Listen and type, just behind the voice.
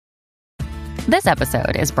This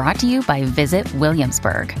episode is brought to you by Visit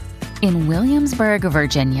Williamsburg. In Williamsburg,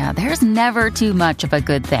 Virginia, there's never too much of a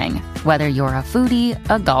good thing. Whether you're a foodie,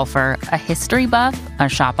 a golfer, a history buff, a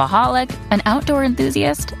shopaholic, an outdoor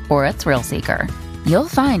enthusiast, or a thrill seeker, you'll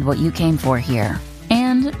find what you came for here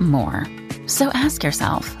and more. So ask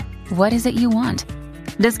yourself, what is it you want?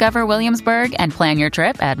 Discover Williamsburg and plan your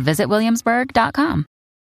trip at visitwilliamsburg.com.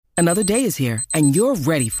 Another day is here, and you're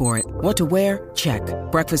ready for it. What to wear? Check.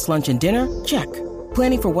 Breakfast, lunch, and dinner? Check.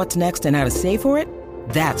 Planning for what's next and how to save for it?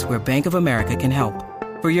 That's where Bank of America can help.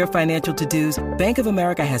 For your financial to-dos, Bank of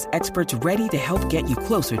America has experts ready to help get you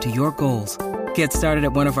closer to your goals. Get started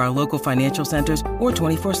at one of our local financial centers or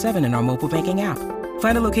 24/7 in our mobile banking app.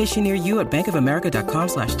 Find a location near you at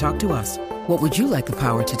bankofamerica.com/talktous. What would you like the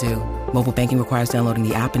power to do? Mobile banking requires downloading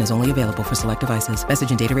the app and is only available for select devices.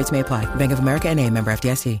 Message and data rates may apply. Bank of America N.A., member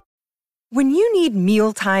FDIC. When you need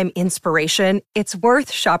mealtime inspiration, it's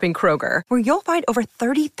worth shopping Kroger, where you'll find over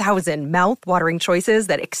 30,000 mouth-watering choices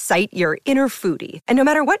that excite your inner foodie. And no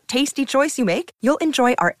matter what tasty choice you make, you'll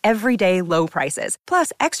enjoy our everyday low prices,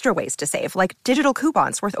 plus extra ways to save, like digital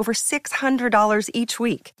coupons worth over $600 each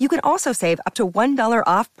week. You can also save up to $1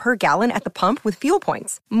 off per gallon at the pump with fuel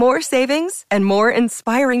points. More savings and more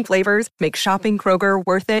inspiring flavors make shopping Kroger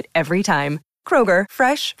worth it every time. Kroger,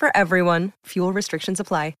 fresh for everyone. Fuel restrictions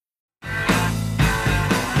apply.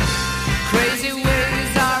 Crazy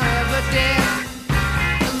ways are evident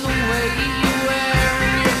in the way you wear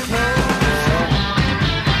your clothes.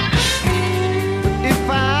 If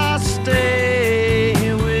I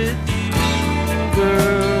stay with you,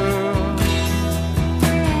 girl.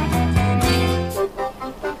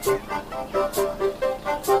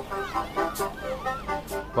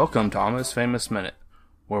 Welcome to Almost Famous Minute,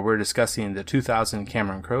 where we're discussing the 2000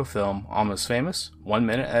 Cameron Crowe film Almost Famous, 1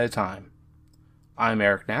 minute at a time. I'm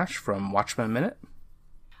Eric Nash from Watchmen Minute.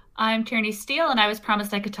 I'm Tierney Steele, and I was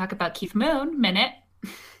promised I could talk about Keith Moon Minute.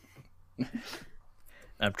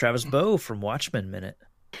 I'm Travis Bowe from Watchmen Minute.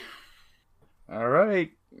 All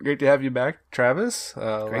right, great to have you back, Travis.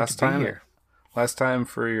 Great to be here. Last time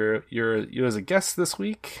for you as a guest this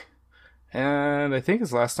week, and I think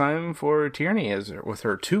it's last time for Tierney with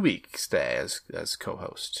her 2-week stay as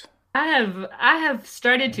co-host. I have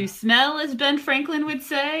started to smell, as Ben Franklin would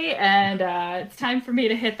say, and it's time for me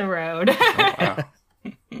to hit the road. Oh, wow.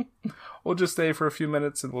 We'll just stay for a few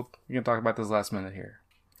minutes, and we can talk about this last minute here.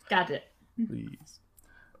 Got it. Please.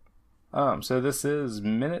 So this is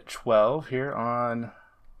minute 12 here on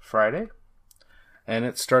Friday, and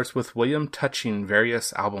it starts with William touching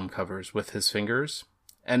various album covers with his fingers,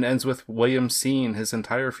 and ends with William seeing his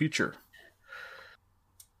entire future.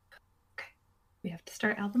 We have to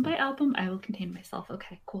start album by album. I will contain myself.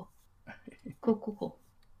 Okay, cool. Cool.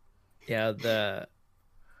 Yeah,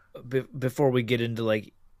 before we get into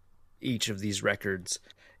like each of these records,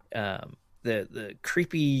 the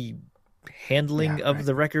creepy handling of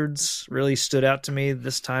the records really stood out to me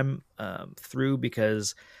this time through,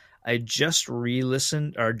 because I just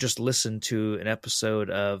listened to an episode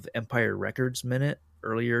of Empire Records Minute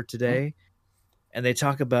earlier today, and they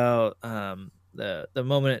talk about the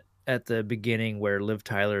moment at the beginning where Liv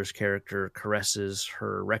Tyler's character caresses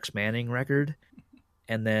her Rex Manning record,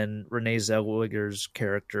 and then Renee Zellweger's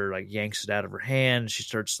character like yanks it out of her hand. She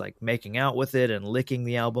starts like making out with it and licking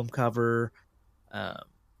the album cover.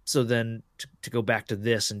 So then to go back to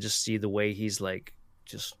this and just see the way he's like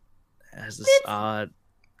just has this odd.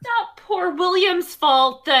 Not poor William's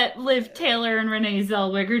fault that Liv Taylor and Renee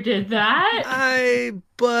Zellweger did that.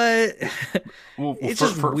 But well, it's for,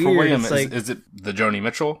 just for, weird. For William, it's like, is it the Joni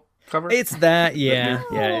Mitchell cover? It's that, yeah.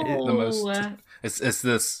 The most. It's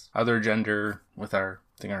this other gender with our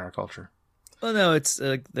thing in our culture. Well, no, it's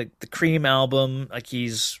the Cream album. Like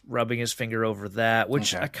he's rubbing his finger over that,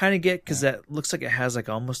 which I kind of get because that looks like it has like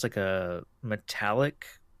almost like a metallic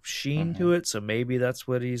sheen to it. So maybe that's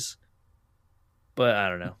what he's. But I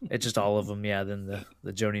don't know. It's just all of them. Yeah. Then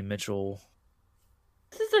the Joni Mitchell.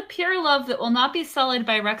 This is a pure love that will not be sullied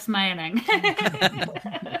by Rex Manning.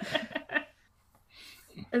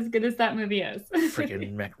 As good as that movie is.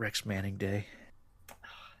 Freaking Rex Manning Day.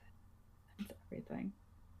 That's everything.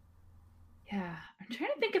 Yeah. I'm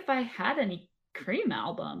trying to think if I had any Cream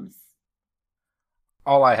albums.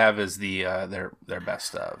 All I have is the their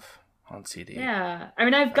best of on CD. Yeah. I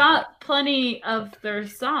mean, I've got plenty of their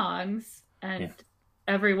songs and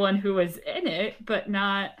everyone who was in it, but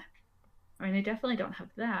not... I mean, they definitely don't have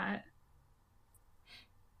that.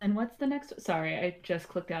 And what's the next one? Sorry, I just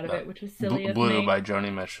clicked out of it, which was silly of me. Blue by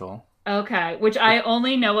Joni Mitchell. Okay, which I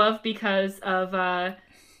only know of because of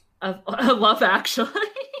Love Actually.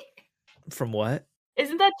 From what?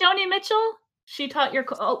 Isn't that Joni Mitchell? She taught your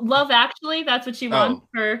Love Actually. That's what she wants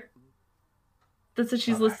for. That's what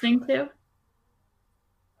she's listening to.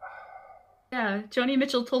 Yeah, Joni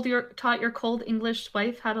Mitchell taught your cold English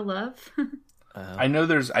wife how to love. I know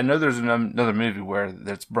there's another movie where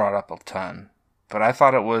that's brought up a ton, but I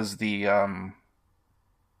thought it was the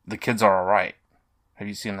Kids Are Alright. Have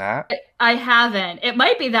you seen that? I haven't. It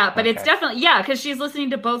might be that, but it's definitely because she's listening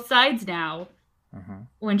to both sides now. Mm-hmm.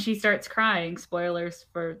 When she starts crying, spoilers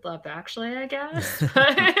for Love Actually, I guess.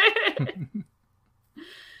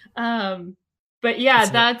 But yeah,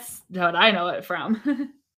 that's what I know it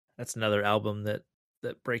from. That's another album that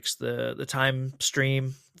breaks the time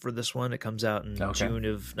stream for this one. It comes out in June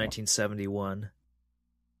of 1971.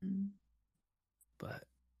 But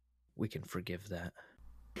we can forgive that.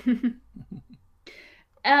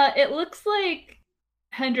 It looks like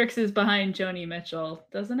Hendrix is behind Joni Mitchell,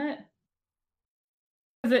 doesn't it?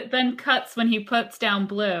 Because it then cuts when he puts down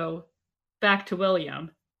Blue back to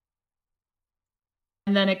William.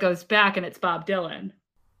 And then it goes back and it's Bob Dylan.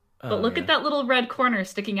 But look at that little red corner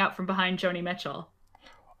sticking out from behind Joni Mitchell.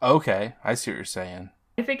 Okay, I see what you're saying.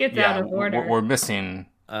 I think it's out of order. We're missing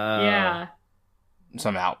some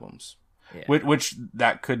albums. Yeah. Which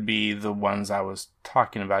that could be the ones I was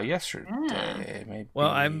talking about yesterday. Yeah. Maybe. Well,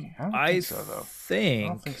 I don't think so, though. I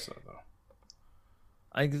don't think so, though.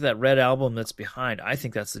 I think that red album that's behind, I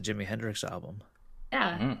think that's the Jimi Hendrix album.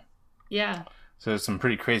 Yeah. Mm. Yeah. So there's some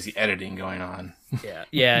pretty crazy editing going on.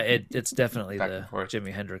 Yeah, it's definitely the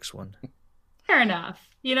Jimi Hendrix one. Fair enough.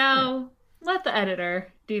 Let the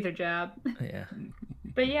editor do their job. Yeah.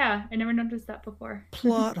 But yeah, I never noticed that before.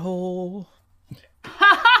 Plot hole.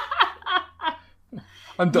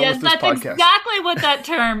 I'm done with this podcast. Yes, that's exactly what that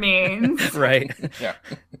term means. Right. Yeah.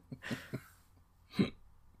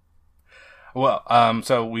 Well,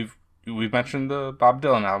 so we've mentioned the Bob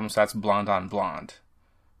Dylan album, so that's Blonde on Blonde,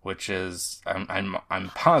 which is I'm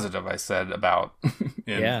positive I said about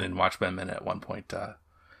in Watch by Minute at one point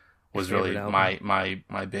was really my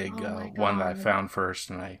big one that I found first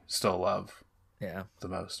and I still love the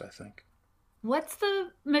most, I think. What's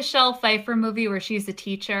the Michelle Pfeiffer movie where she's a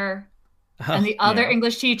teacher? And the other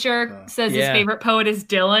English teacher says his favorite poet is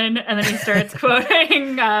Dylan, and then he starts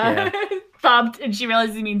quoting Bob, and she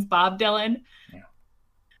realizes he means Bob Dylan. Yeah.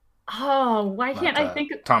 Oh, why can't I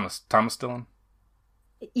think of Thomas Dylan?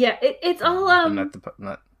 Yeah, it's all not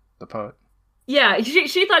the poet. Yeah,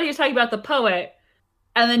 she thought he was talking about the poet,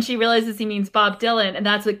 and then she realizes he means Bob Dylan, and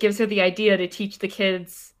that's what gives her the idea to teach the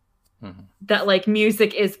kids that like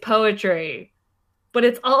music is poetry, but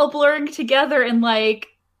it's all blurring together in like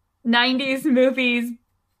 90s movies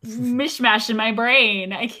mishmash in my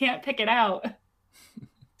brain. I can't pick it out.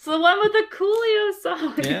 It's the one with the Coolio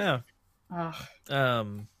song.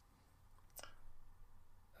 Yeah.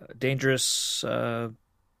 Dangerous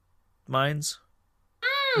Minds.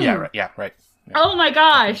 Yeah, right. Yeah. Oh my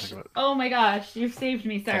gosh. You've saved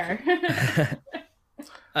me, sir.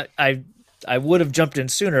 I would have jumped in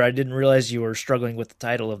sooner. I didn't realize you were struggling with the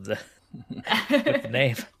title of the with the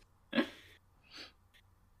name.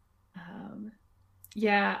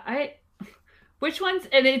 Which one's,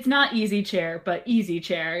 and it's not Easy Chair, but Easy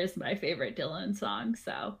Chair is my favorite Dylan song,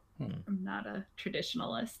 so I'm not a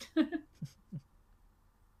traditionalist.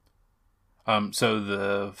 So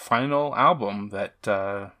the final album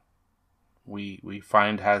that we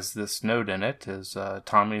find has this note in it is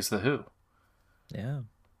Tommy's The Who. Yeah.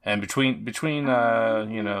 And between the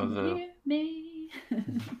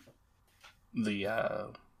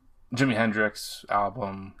Jimi Hendrix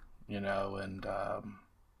album, and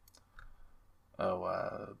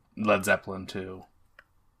Led Zeppelin too,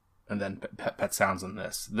 and then Pet Sounds in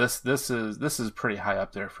this is pretty high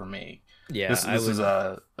up there for me. Yeah, this is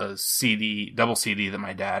a double CD that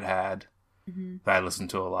my dad had that I listened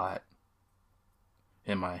to a lot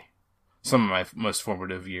in some of my most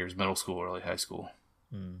formative years, middle school, early high school.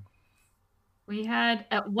 We had,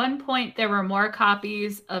 at one point, there were more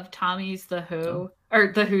copies of Tommy's The Who,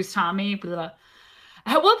 or The Who's Tommy, blah, blah.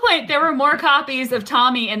 At one point, there were more copies of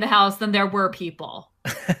Tommy in the house than there were people.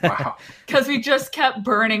 Wow. Because we just kept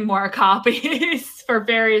burning more copies for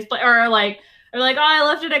various, or like, I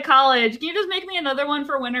left it at college. Can you just make me another one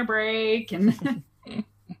for winter break? And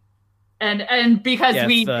and because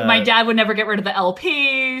my dad would never get rid of the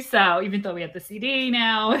LP, so even though we have the CD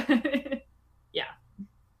now, yeah.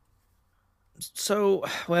 So,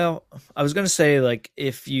 well, I was going to say, like,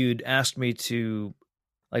 if you'd asked me to,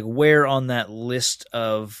 like, where on that list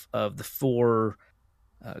of the four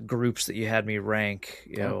groups that you had me rank,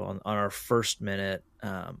 on our first minute,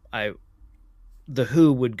 The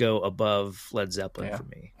Who would go above Led Zeppelin for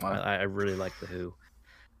me. Wow. I really like The Who.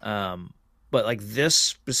 But like this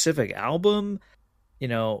specific album, you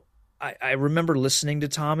know, I remember listening to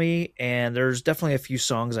Tommy, and there's definitely a few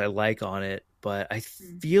songs I like on it, but I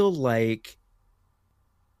feel like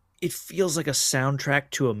it feels like a soundtrack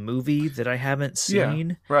to a movie that I haven't seen.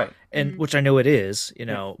 Yeah, right. And which I know it is, you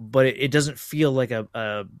know, but it doesn't feel like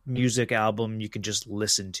a music album you can just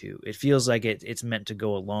listen to. It feels like it's meant to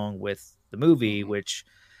go along with the movie, which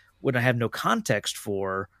when I have no context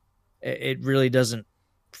for, it really doesn't,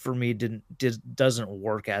 for me, doesn't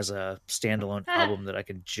work as a standalone album that I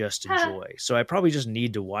can just enjoy. So I probably just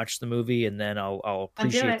need to watch the movie, and then I'll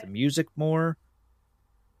appreciate the music more.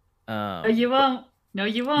 You won't. No,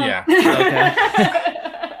 you won't. Yeah. Okay.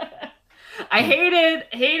 I hated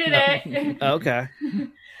it. Okay.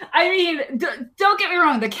 I mean, don't get me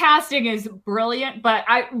wrong. The casting is brilliant, but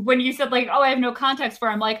when you said like, "Oh, I have no context for,"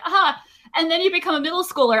 I'm like, aha. And then you become a middle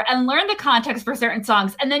schooler and learn the context for certain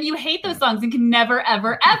songs, and then you hate those songs and can never,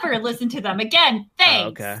 ever, ever listen to them again.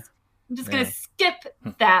 Thanks. Okay. I'm just gonna skip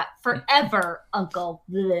that forever, Uncle.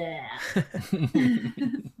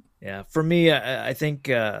 Yeah, for me, I think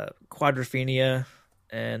Quadrophenia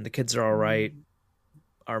and The Kids Are All Right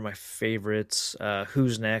are my favorites.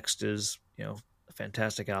 Who's Next is, you know, a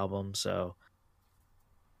fantastic album. So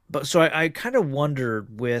I kind of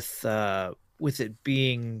wondered with it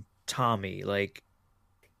being Tommy, like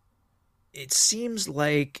it seems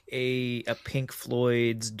like a Pink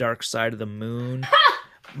Floyd's Dark Side of the Moon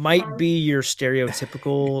might be your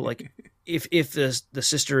stereotypical, like if the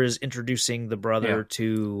sister is introducing the brother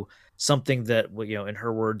to something that, you know, in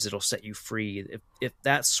her words, it'll set you free. If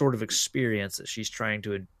that sort of experience that she's trying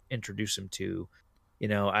to introduce him to, you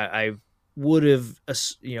know, I would have,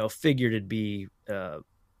 you know, figured it'd be,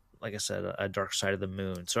 like I said, a Dark Side of the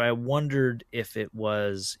Moon. So I wondered if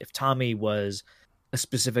Tommy was a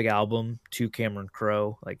specific album to Cameron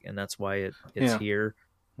Crowe, like, and that's why it's here.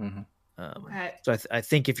 Mm-hmm. So I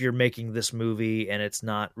think if you're making this movie and it's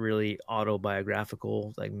not really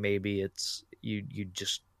autobiographical, like maybe it's you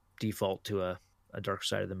just default to a Dark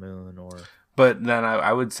Side of the Moon, or. But then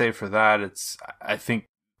I would say for that, I think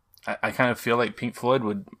I kind of feel like Pink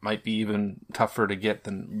Floyd might be even tougher to get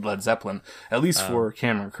than Led Zeppelin, at least for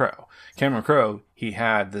Cameron Crowe. Cameron Crowe, he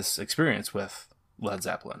had this experience with Led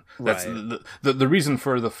Zeppelin. That's right. The reason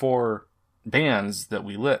for the 4 bands that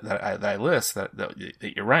I list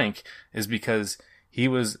that you rank is because he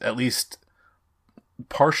was at least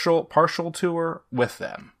partial tour with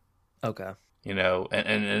them. Okay. You know,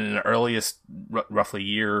 and in the earliest roughly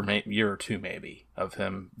year or two maybe of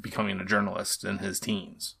him becoming a journalist in his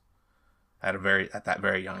teens at that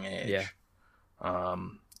very young age. Yeah.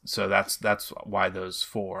 So that's why those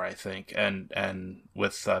 4, I think. And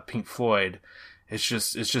with Pink Floyd, it's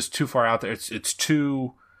just too far out there. It's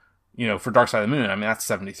too, you know, for Dark Side of the Moon, I mean, that's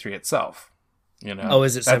 73 itself. You know, oh,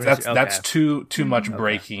 is it 73? That's too much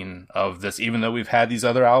breaking of this, even though we've had these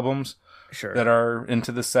other albums that are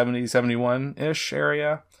into the 70, 71-ish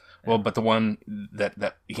area. Yeah. Well, but the one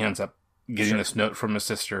that he ends up getting this note from his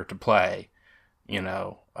sister to play, you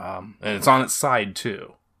know, and it's on its side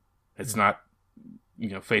too. It's not, you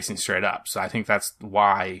know, facing straight up. So I think that's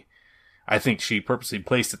why I think she purposely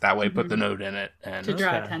placed it that way, put the note in it, and to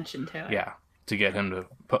draw attention to it. Yeah, to get him to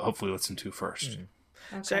hopefully listen to first.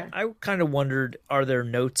 Okay. So I kind of wondered, are there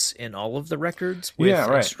notes in all of the records with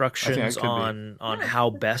instructions on how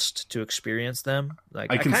best to experience them?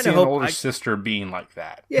 Like I can see an older sister being like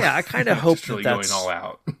that. Yeah, I kind of hope that's really that's going all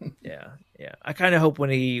out. Yeah. I kind of hope when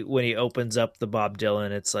he opens up the Bob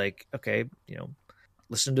Dylan, it's like, okay, you know,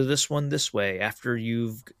 listen to this one this way after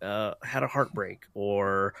you've had a heartbreak,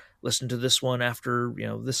 or listen to this one after, you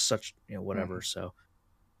know, this such, you know, whatever. So,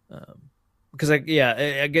 because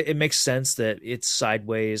it makes sense that it's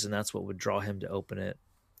sideways, and that's what would draw him to open it.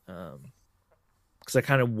 Because I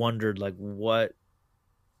kind of wondered, like, what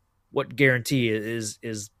guarantee is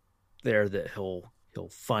there that he'll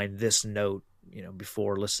find this note, you know,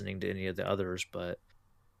 before listening to any of the others, but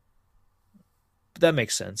that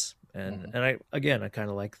makes sense. And I kind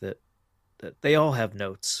of like that they all have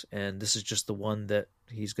notes, and this is just the one that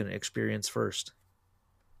he's going to experience first.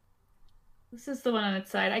 This is the one on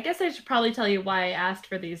its side. I guess I should probably tell you why I asked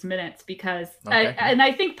for these minutes, because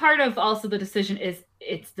I think part of also the decision is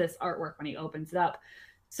it's this artwork when he opens it up.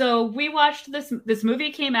 So we watched this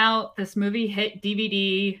movie came out, this movie hit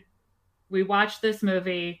DVD. We watched this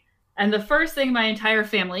movie, and the first thing my entire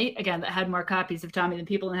family, again, that had more copies of Tommy than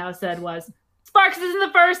people in the house, said was, Sparks isn't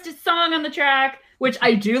the first song on the track, which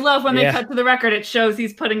I do love when they cut to the record. It shows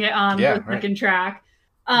he's putting it on the second track.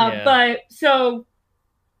 But so,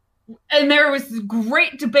 and there was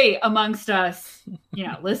great debate amongst us, you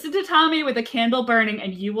know, listen to Tommy with a candle burning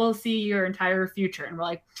and you will see your entire future. And we're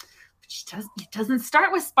like, it doesn't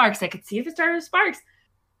start with Sparks. I could see if it started with Sparks.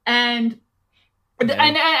 And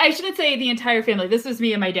I shouldn't say the entire family. This was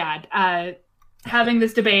me and my dad having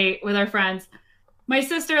this debate with our friends. My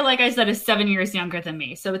sister, like I said, is 7 years younger than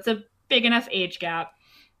me. So it's a big enough age gap.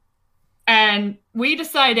 And we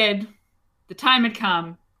decided the time had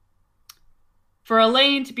come for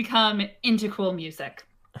Elaine to become into cool music.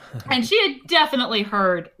 And she had definitely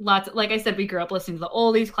heard lots of, like I said, we grew up listening to the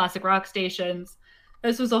oldies, classic rock stations.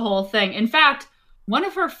 This was a whole thing. In fact, one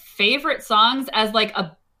of her favorite songs as like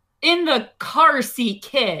a in the car seat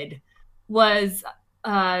kid was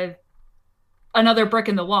Another Brick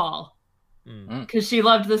in the Wall. Because she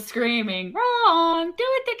loved the screaming, wrong, do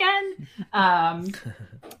it again.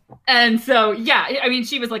 And so, yeah, I mean,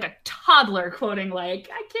 she was like a toddler quoting like,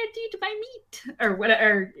 I can't eat my meat or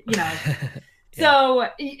whatever, you know. So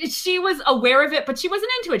she was aware of it, but she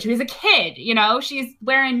wasn't into it. She was a kid, you know. She's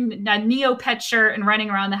wearing a Neopet shirt and running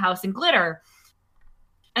around the house in glitter.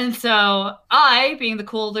 And so I, being the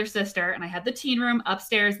cool older sister, and I had the teen room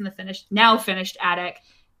upstairs in the now finished attic.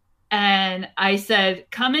 And I said,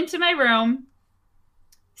 come into my room,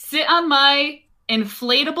 sit on my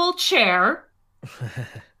inflatable chair.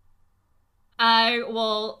 I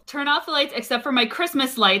will turn off the lights except for my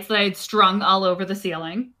Christmas lights that I had strung all over the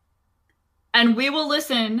ceiling. And we will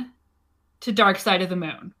listen to Dark Side of the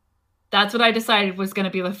Moon. That's what I decided was going to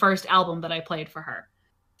be the first album that I played for her.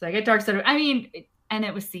 So I get Dark Side of and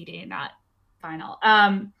it was CD, not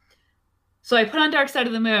vinyl. So I put on Dark Side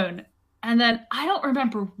of the Moon. And then I don't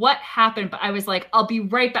remember what happened, but I was like, I'll be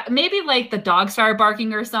right back. Maybe like the dog started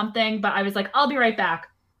barking or something, but I was like, I'll be right back.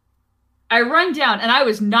 I run down and I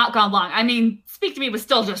was not gone long. I mean, Speak to Me was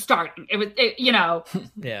still just starting. It was, you know.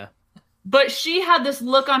 Yeah. But she had this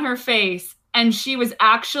look on her face and she was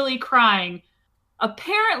actually crying.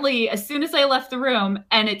 Apparently, as soon as I left the room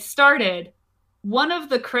and it started, one of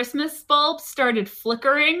the Christmas bulbs started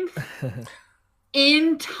flickering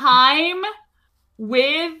in time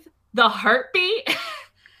with the heartbeat.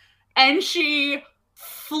 And she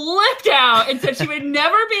flipped out and said she would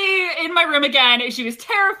never be in my room again. She was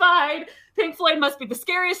terrified. Pink Floyd must be the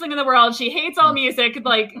scariest thing in the world. She hates all music,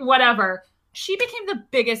 like whatever. She became the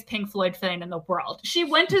biggest Pink Floyd fan in the world. She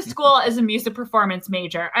went to school as a music performance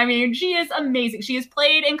major. I mean, she is amazing. She has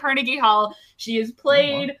played in Carnegie Hall. She has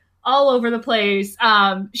played all over the place.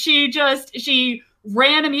 She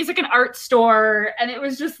ran a music and art store, and it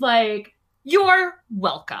was just like, you're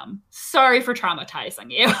welcome. Sorry for traumatizing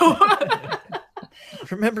you.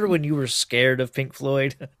 Remember when you were scared of Pink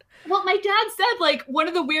Floyd? Well, my dad said, like, one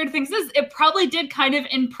of the weird things is it probably did kind of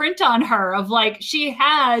imprint on her of, like, she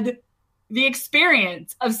had the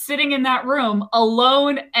experience of sitting in that room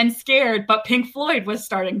alone and scared, but Pink Floyd was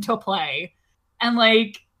starting to play. And,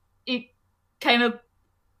 like, it kind of,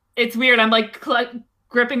 it's weird. I'm, like,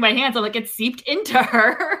 gripping my hands. I'm like, it seeped into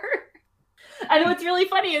her. And what's really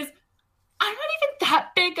funny is I'm not even that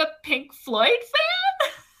big a Pink Floyd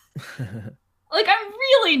fan. Like, I'm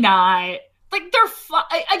really not. Like, they're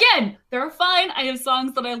fine. I have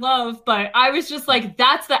songs that I love, but I was just like,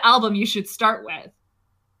 that's the album you should start with.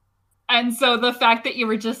 And so the fact that you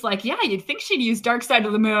were just like, yeah, you'd think she'd use Dark Side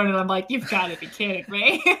of the Moon. And I'm like, you've got to be kidding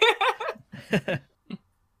me.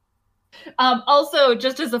 Also,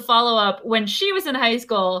 just as a follow-up, when she was in high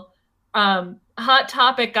school, Hot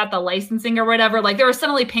Topic got the licensing or whatever. Like, there was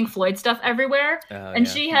suddenly Pink Floyd stuff everywhere. And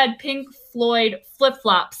she had Pink Floyd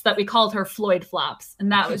flip-flops that we called her Floyd flops.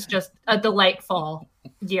 And that was just a delightful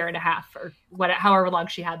year and a half or however long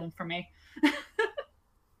she had them for me.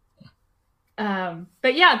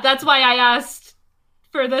 But yeah, that's why I asked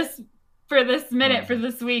for this minute, for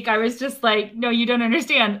this week. I was just like, no, you don't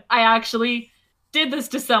understand. I actually did this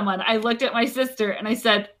to someone. I looked at my sister and I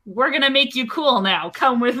said, we're going to make you cool now.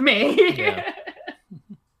 Come with me. Yeah.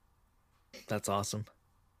 That's awesome.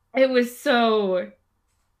 It was so...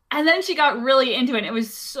 And then she got really into it. It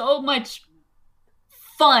was so much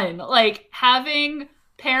fun. Like, having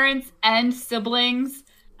parents and siblings,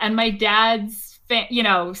 and my dad's,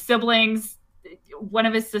 siblings. One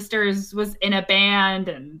of his sisters was in a band,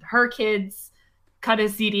 and her kids cut a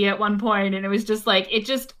CD at one point, and it was just like, it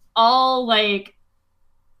just all, like,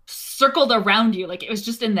 circled around you. Like, it was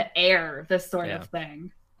just in the air, this sort of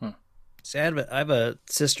thing. See, I have a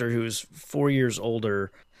sister who's 4 years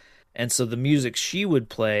older, and so the music she would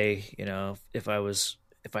play, if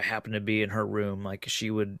I happened to be in her room, like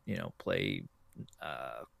she would, play,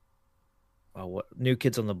 New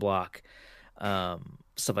Kids on the Block,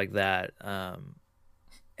 stuff like that,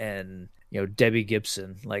 and Debbie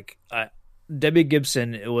Gibson. Like Debbie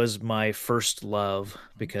Gibson, it was my first love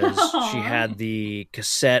because she had the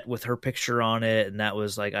cassette with her picture on it, and that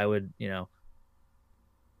was like I would,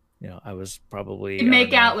 I was probably You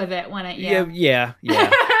make out with it when it yeah.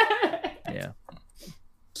 Yeah.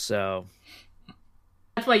 So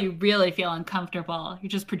that's why you really feel uncomfortable. You're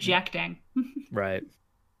just projecting. right.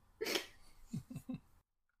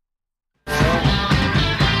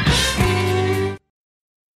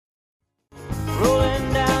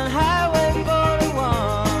 Rolling down Highway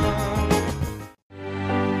 41.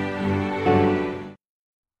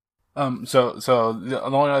 So the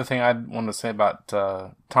only other thing I'd want to say about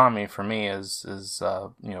Tommy for me is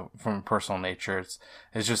from a personal nature, it's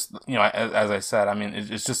just as I said, I mean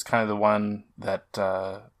it's just kind of the one that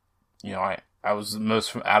I was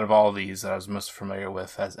most out of all these that I was most familiar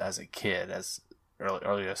with as a kid, as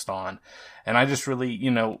earliest on, and I just really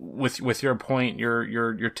with your point,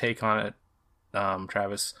 your take on it,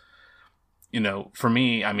 Travis. For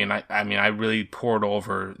me, I mean, I really poured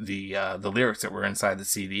over the lyrics that were inside the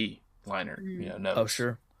CD liner, notes. Oh,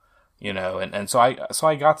 sure. And so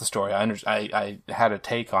I got the story. I had a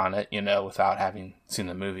take on it, without having seen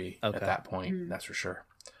the movie at that point. That's for sure.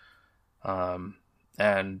 And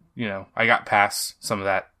I got past some of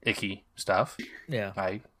that icky stuff. Yeah.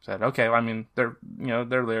 I said, okay, well, I mean, they're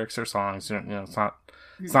lyrics, they're songs.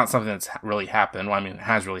 It's not something that's really happened. Well, I mean, it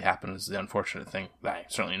has really happened. Is the unfortunate thing that I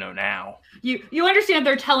certainly know now. You understand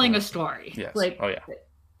they're telling a story. Yes. Like, oh yeah.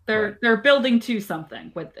 They're building to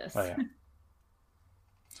something with this. Oh yeah.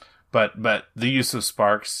 But the use of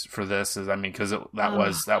Sparks for this is, I mean, because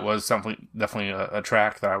that was something, definitely a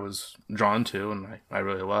track that I was drawn to, and I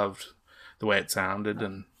really loved the way it sounded,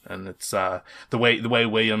 and it's the way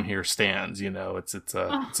William here stands. It's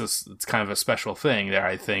kind of a special thing there.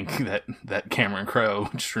 I think that Cameron Crowe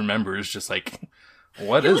just remembers, just like,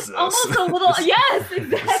 what is this? Almost a little, yes,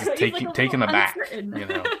 This exactly. is taken aback,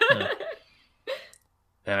 uncertain.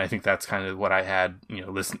 And I think that's kind of what I had,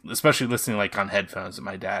 especially listening like on headphones that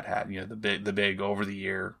my dad had, the big over the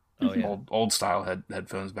ear, old style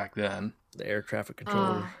headphones back then. The air traffic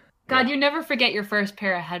controller. God, you never forget your first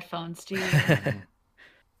pair of headphones, do you?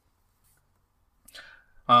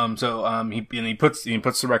 He puts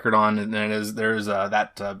the record on, and then there's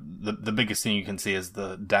the biggest thing you can see is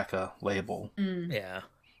the Decca label. Yeah.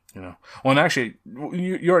 Well, and actually,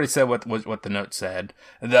 you already said what the note said.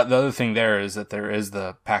 The other thing there is that there is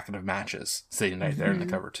the packet of matches sitting right there in the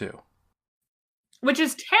cover too, which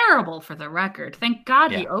is terrible for the record. Thank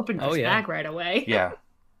God he opened this bag right away. Yeah,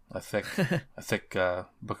 a thick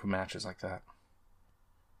book of matches like that,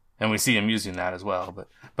 and we see him using that as well.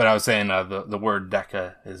 But I was saying the word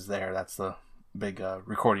Decca is there. That's the big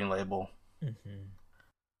recording label. Mm-hmm.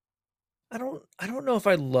 I don't know if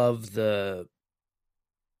I love the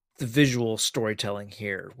visual storytelling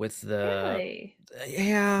here with the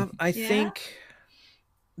I think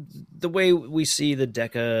the way we see the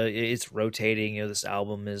Decca, it's rotating, this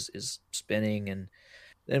album is spinning, and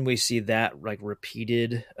then we see that like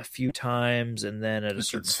repeated a few times, and then at a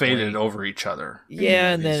certain it's faded over each other.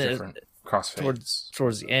 Yeah, and then different crossfades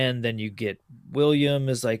towards the end, then you get William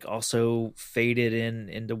is like also faded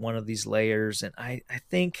into one of these layers, and I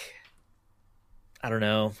think, I don't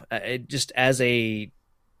know, it just as a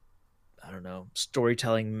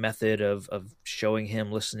storytelling method of showing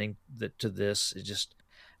him listening to this. It just,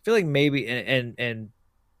 I feel like maybe, and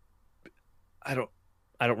I don't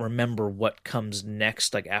remember what comes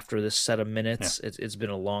next, like after this set of minutes. Yeah. It's been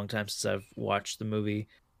a long time since I've watched the movie.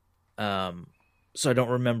 So I don't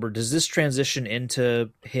remember. Does this transition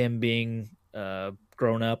into him being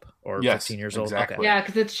grown up or 15 years old? Exactly. Okay. Yeah,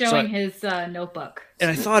 because it's showing his notebook. And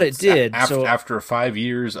I thought it did. After 5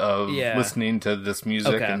 years of listening to this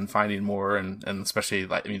music and finding more, and especially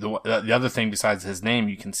like, I mean, the other thing besides his name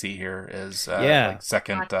you can see here is like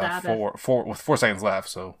second 4 seconds left,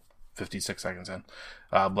 so 56 seconds in,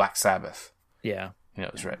 Black Sabbath. Yeah,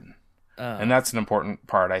 it was written, and that's an important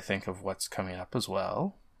part, I think, of what's coming up as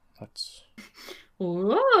well.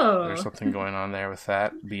 There's something going on there with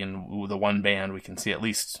that being the one band we can see at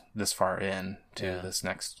least this far in to this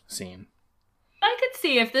next scene. I could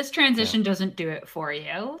see if this transition doesn't do it for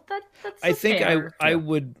you. That's I think I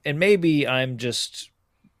would, and maybe I'm just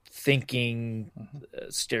thinking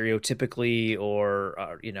stereotypically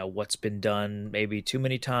or what's been done maybe too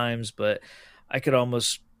many times, but I could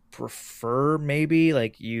almost prefer maybe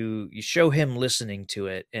like you show him listening to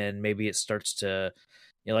it, and maybe it starts to,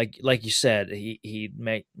 like you said, he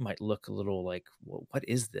might look a little like, well, what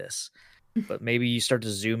is this? But maybe you start to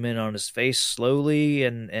zoom in on his face slowly,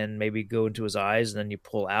 and maybe go into his eyes, and then you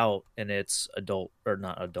pull out, and it's adult, or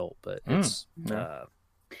not adult, but it's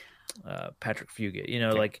Patrick Fugit.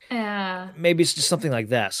 Maybe it's just something like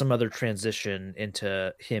that, some other transition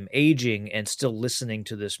into him aging and still listening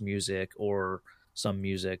to this music or some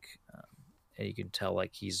music. and you can tell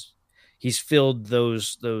like he's filled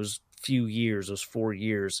those few years, those 4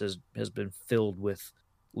 years has been filled with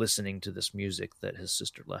listening to this music that his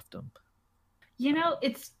sister left him. You know,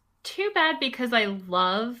 it's too bad because I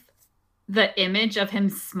love the image of him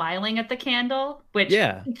smiling at the candle, which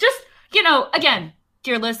just, you know, again,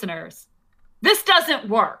 dear listeners, this doesn't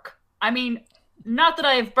work. I mean, not that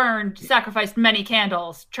I've sacrificed many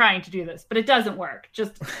candles trying to do this, but it doesn't work.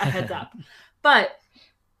 Just a heads up. But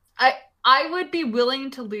I would be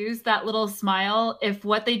willing to lose that little smile if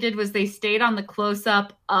what they did was they stayed on the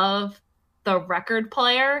close-up of the record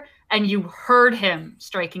player and you heard him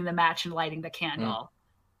striking the match and lighting the candle.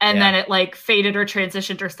 And then it like faded or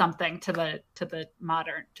transitioned or something to the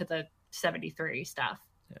modern, to the 73 stuff.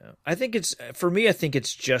 Yeah. I think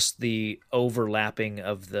it's just the overlapping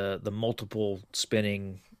of the multiple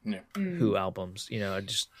spinning Who albums. You know,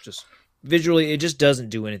 just visually, it just doesn't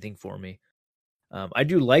do anything for me. I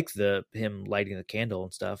do like him lighting the candle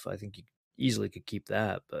and stuff. I think you easily could keep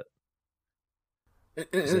that, but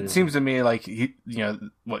it seems to me like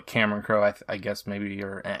what Cameron Crowe, I guess maybe,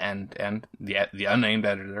 and the unnamed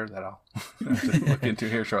editor that I'll have to look into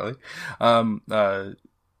here shortly.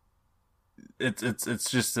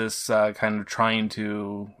 It's just this kind of trying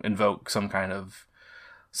to invoke some kind of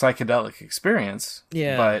psychedelic experience.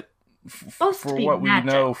 Yeah, but for what we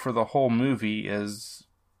know for the whole movie is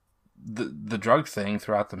the drug thing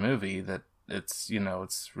throughout the movie, that it's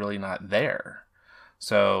really not there.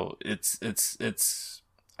 So it's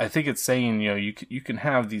I think it's saying you can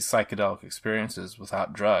have these psychedelic experiences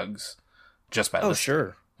without drugs just by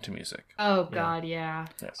listening to music. Oh God, yeah.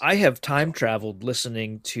 Yes. I have time traveled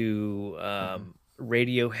listening to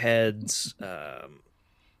Radiohead's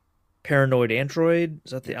Paranoid Android.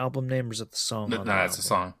 Is that the album name or is that the song? No, that's a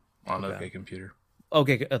song on OK Computer.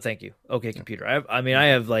 Okay, thank you. OK Computer. I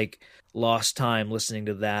have like lost time listening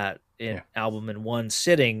to that album in one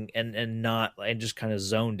sitting and just kind of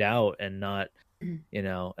zoned out and not,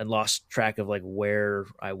 and lost track of like where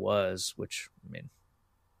I was, which, I mean,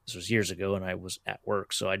 this was years ago and I was at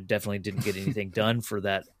work, so I definitely didn't get anything done for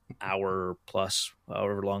that hour plus,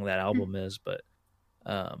 however long that album is. But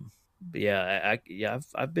yeah,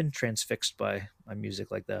 I've been transfixed by my music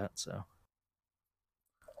like that. So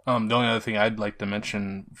the only other thing I'd like to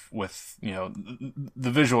mention with the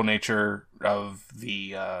visual nature of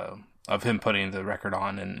the of him putting the record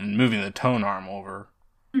on and moving the tone arm over,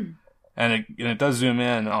 and it does zoom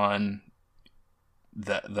in on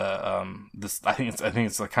this. I think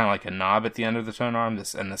it's like, kind of like a knob at the end of the tone arm.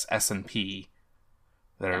 This S and P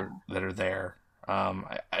that are there.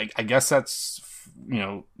 I guess that's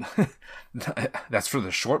that's for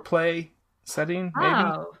the short play setting.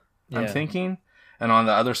 Maybe I'm thinking. And on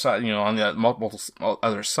the other side, on the multiple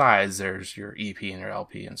other sides, there's your EP and your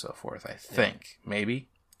LP and so forth. I think maybe.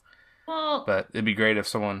 Well, but it'd be great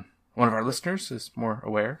if one of our listeners is more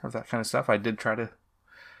aware of that kind of stuff. I did try to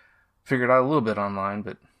figure it out a little bit online,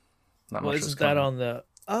 but not much. Isn't that on the?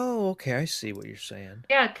 Oh, okay, I see what you're saying.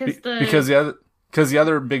 Yeah, because the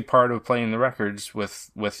other big part of playing the records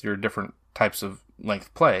with your different types of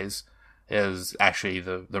length plays is actually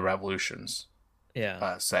the revolutions.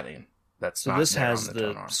 Setting. That's so. Not this there has on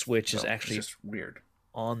the switch is actually just weird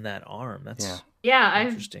on that arm. That's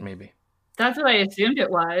interesting. Maybe that's what I assumed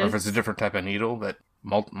it was. Or if it's a different type of needle, that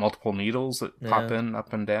multiple needles that pop in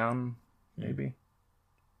up and down, maybe.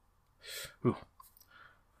 Ooh.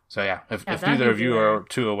 So if neither of you are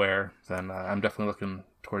too aware, then I'm definitely looking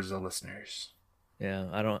towards the listeners. Yeah,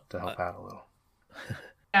 I don't to help out a little.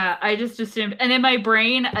 Yeah, I just assumed, and in my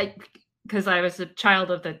brain, because I was a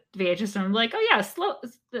child of the VHS, and I'm like, oh yeah,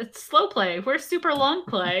 slow play. Where's super long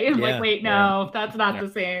play? I'm like, wait, no, that's not the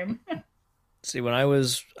same. See, when I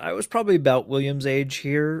was probably about William's age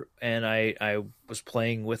here, and I was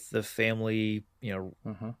playing with the family,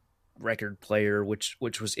 record player, which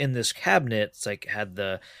was in this cabinet. It's like had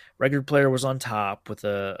the record player was on top with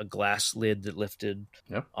a glass lid that lifted,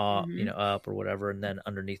 up or whatever, and then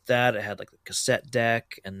underneath that it had like the cassette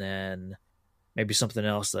deck, and then maybe something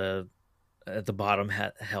else. At the bottom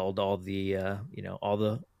held all the all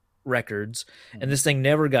the records, and this thing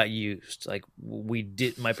never got used. Like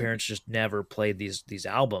my parents just never played these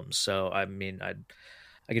albums. So I mean, I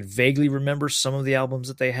could vaguely remember some of the albums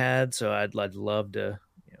that they had. So I'd love to,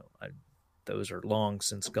 those are long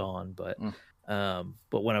since gone. But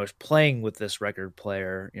when I was playing with this record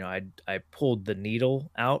player, I pulled the needle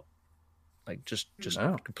out, like just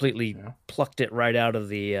completely plucked it right out of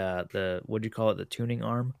the what'd you call it, the tuning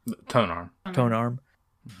arm, tone arm.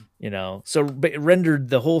 So it rendered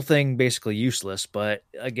the whole thing basically useless. But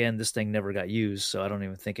again, this thing never got used, so I don't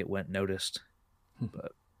even think it went noticed.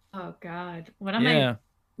 But oh God,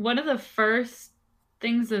 one of the first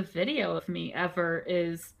things of video of me ever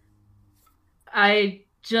is I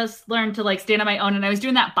just learned to like stand on my own, and I was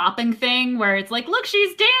doing that bopping thing where it's like, look,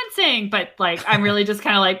 she's dancing, but like I'm really just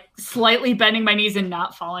kind of like slightly bending my knees and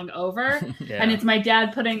not falling over. Yeah. And it's my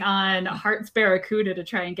dad putting on Heart's Barracuda to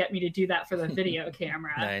try and get me to do that for the video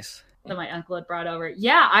camera Nice. that my uncle had brought over.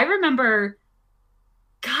 Yeah, I remember,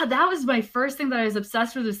 God, that was my first thing that I was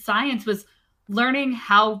obsessed with science, was learning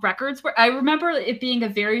how records work. I remember it being a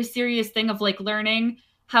very serious thing of like learning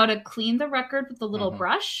how to clean the record with the little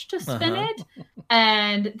brush to spin it,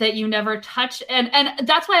 and that you never touch. And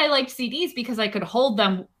that's why I liked CDs, because I could hold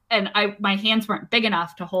them, and my hands weren't big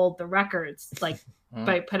enough to hold the records, like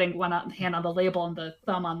by putting one hand on the label and the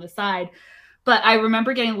thumb on the side. But I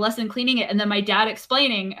remember getting a lesson cleaning it, and then my dad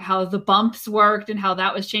explaining how the bumps worked and how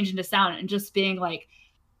that was changing to sound, and just being like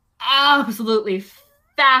absolutely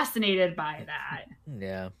fascinated by that.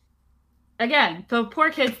 Yeah. Again, the poor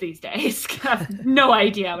kids these days have no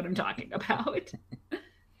idea what I'm talking about.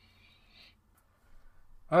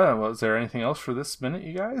 Well, is there anything else for this minute,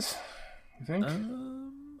 you guys? You think?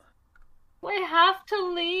 We have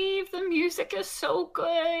to leave. The music is so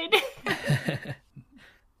good.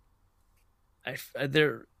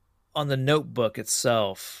 There, on the notebook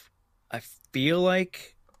itself, I feel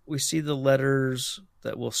like we see the letters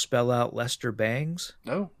that will spell out Lester Bangs.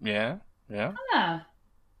 Oh, yeah. Yeah.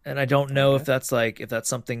 And I don't know if that's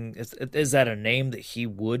something, is that a name that he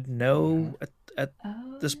would know at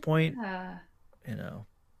this point? Yeah. You know,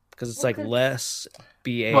 because it's like Les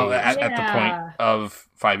B.A. Well, at the point of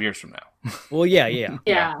 5 years from now. Well, yeah.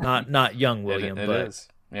 Yeah. Not young William, it but is.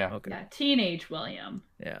 Yeah. Okay. Yeah, teenage William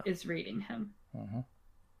Yeah. is reading him. Mm-hmm.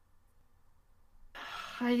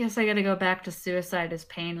 I guess I gotta go back to Suicide is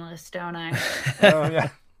Painless, don't I? Oh, yeah.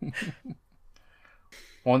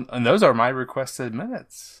 Well, and those are my requested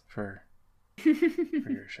minutes for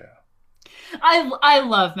your show. I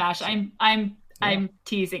love MASH. I'm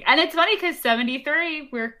teasing. And it's funny because 73,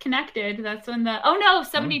 we're connected. That's when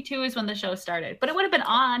 72 is when the show started. But it would have been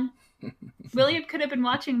on. William could have been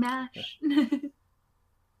watching MASH.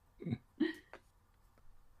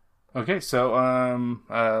 Okay, so and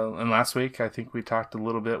last week I think we talked a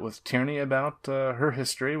little bit with Tierney about her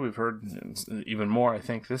history. We've heard even more, I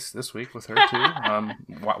think, this week with her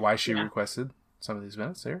too. Why she requested some of these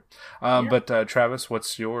minutes there. But Travis,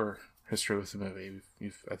 what's your history with the movie?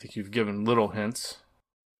 I think you've given little hints.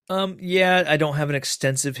 Yeah, I don't have an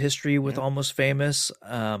extensive history with Almost Famous.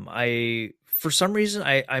 For some reason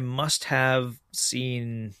I must have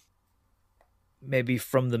seen maybe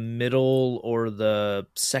from the middle or the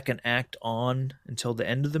second act on until the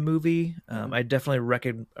end of the movie. I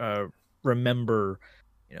definitely remember,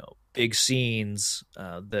 big scenes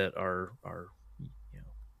that are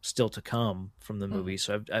still to come from the movie.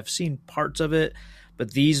 So I've seen parts of it,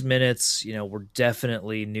 but these minutes, were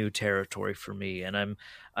definitely new territory for me. And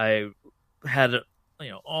I had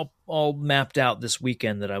all mapped out this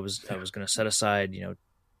weekend that I was going to set aside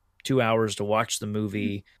 2 hours to watch the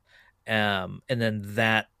movie. And then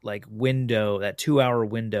that window, that 2 hour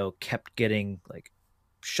window, kept getting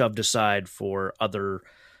shoved aside for other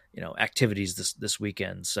activities this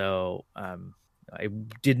weekend. So I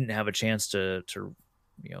didn't have a chance to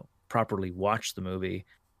properly watch the movie.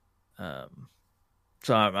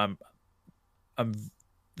 So I'm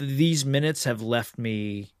these minutes have left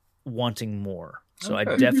me wanting more. So I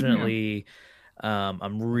definitely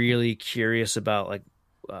I'm really curious about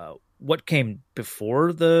what came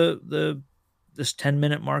before this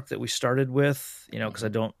 10-minute mark that we started with, because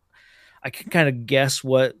I can kind of guess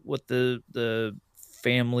what the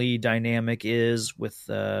family dynamic is with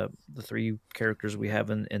the three characters we have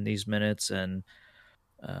in these minutes. And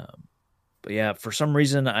but yeah, for some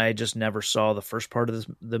reason I just never saw the first part of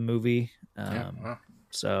the movie.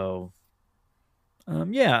 So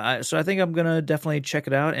I think I'm gonna definitely check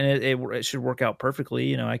it out, and it should work out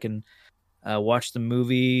perfectly. I can watch the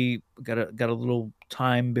movie. Got a little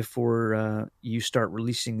time before you start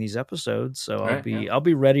releasing these episodes, so I'll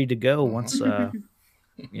be ready to go once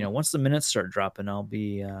once the minutes start dropping. I'll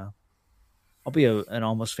be an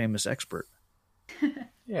Almost Famous expert.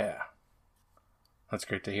 Yeah, that's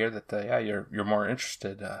great to hear. That you're more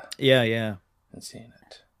interested. In seeing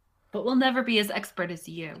it, but we'll never be as expert as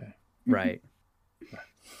you. Okay. Right.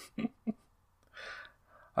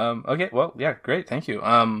 Okay. Well, yeah. Great. Thank you.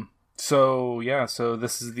 So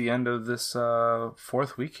this is the end of this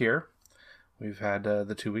fourth week here. We've had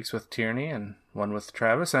the 2 weeks with Tierney and one with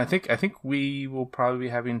Travis, and I think we will probably be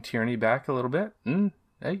having Tierney back a little bit.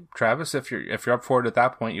 Hey, Travis, if you're up for it at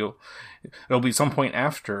that point, it'll be some point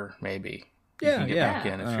after maybe. You can get back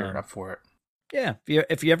in if you're up for it. Yeah,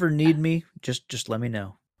 if you ever need me, just let me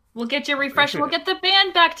know. We'll get you refreshed. We'll get the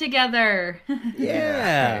band back together.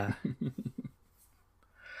 Yeah.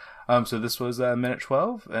 So this was minute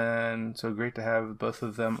 12, and so great to have both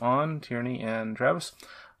of them on, Tierney and Travis.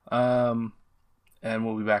 And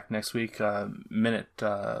we'll be back next week, minute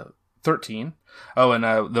 13. Oh,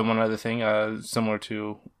 and the one other thing, similar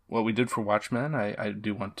to what we did for Watchmen, I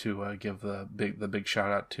do want to give the big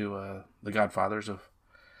shout out to the godfathers of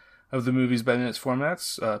the Movies by Minutes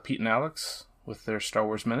formats, Pete and Alex, with their Star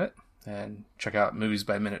Wars Minute, and check out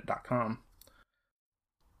moviesbyminute.com.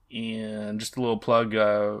 And just a little plug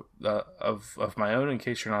of my own, in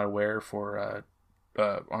case you're not aware, for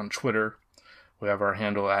on Twitter, we have our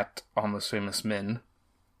handle at Almost Famous Men.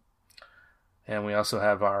 And we also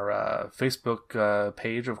have our Facebook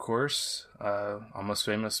page, of course, Almost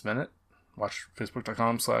Famous Minute. Watch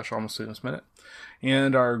facebook.com/Almost Famous Minute.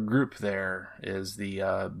 And our group there is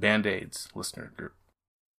the Band-Aids listener group.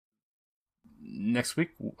 Next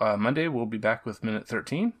week, Monday, we'll be back with minute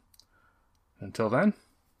 13. Until then,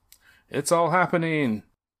 it's all happening.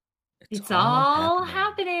 It's all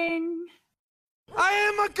happening. I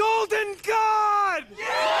am a golden god!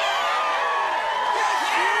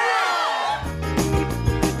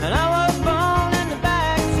 And I was born in the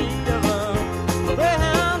backseat of a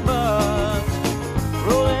Greyhound bus,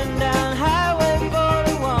 rolling down Highway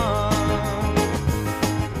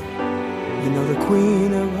 41. You know the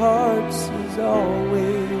Queen of Hearts is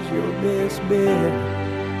always your best bet.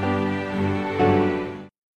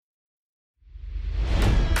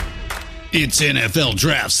 It's NFL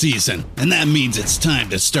draft season, and that means it's time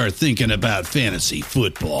to start thinking about fantasy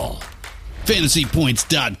football.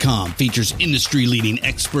 FantasyPoints.com features industry-leading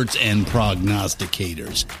experts and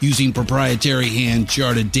prognosticators using proprietary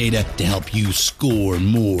hand-charted data to help you score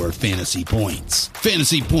more fantasy points.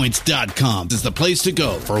 FantasyPoints.com is the place to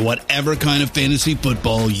go for whatever kind of fantasy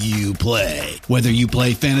football you play. Whether you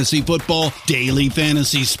play fantasy football, daily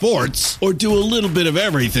fantasy sports, or do a little bit of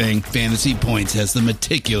everything, Fantasy Points has the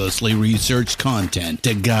meticulously researched content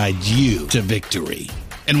to guide you to victory.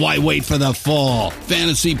 And why wait for the fall?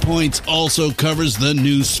 Fantasy Points also covers the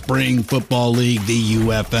new spring football league, the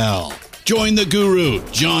UFL. Join the guru,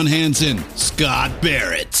 John Hansen, Scott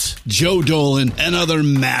Barrett, Joe Dolan, and other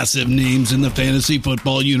massive names in the fantasy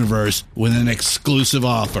football universe with an exclusive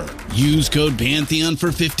offer. Use code Pantheon for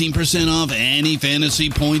 15% off any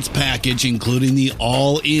Fantasy Points package, including the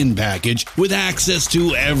all-in package, with access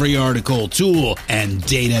to every article, tool, and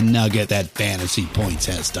data nugget that Fantasy Points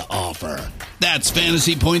has to offer. That's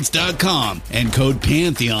FantasyPoints.com and code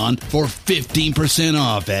Pantheon for 15%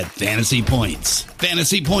 off at Fantasy Points.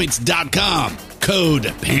 FantasyPoints.com,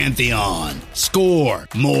 code Pantheon. Score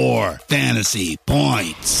more fantasy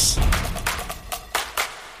points.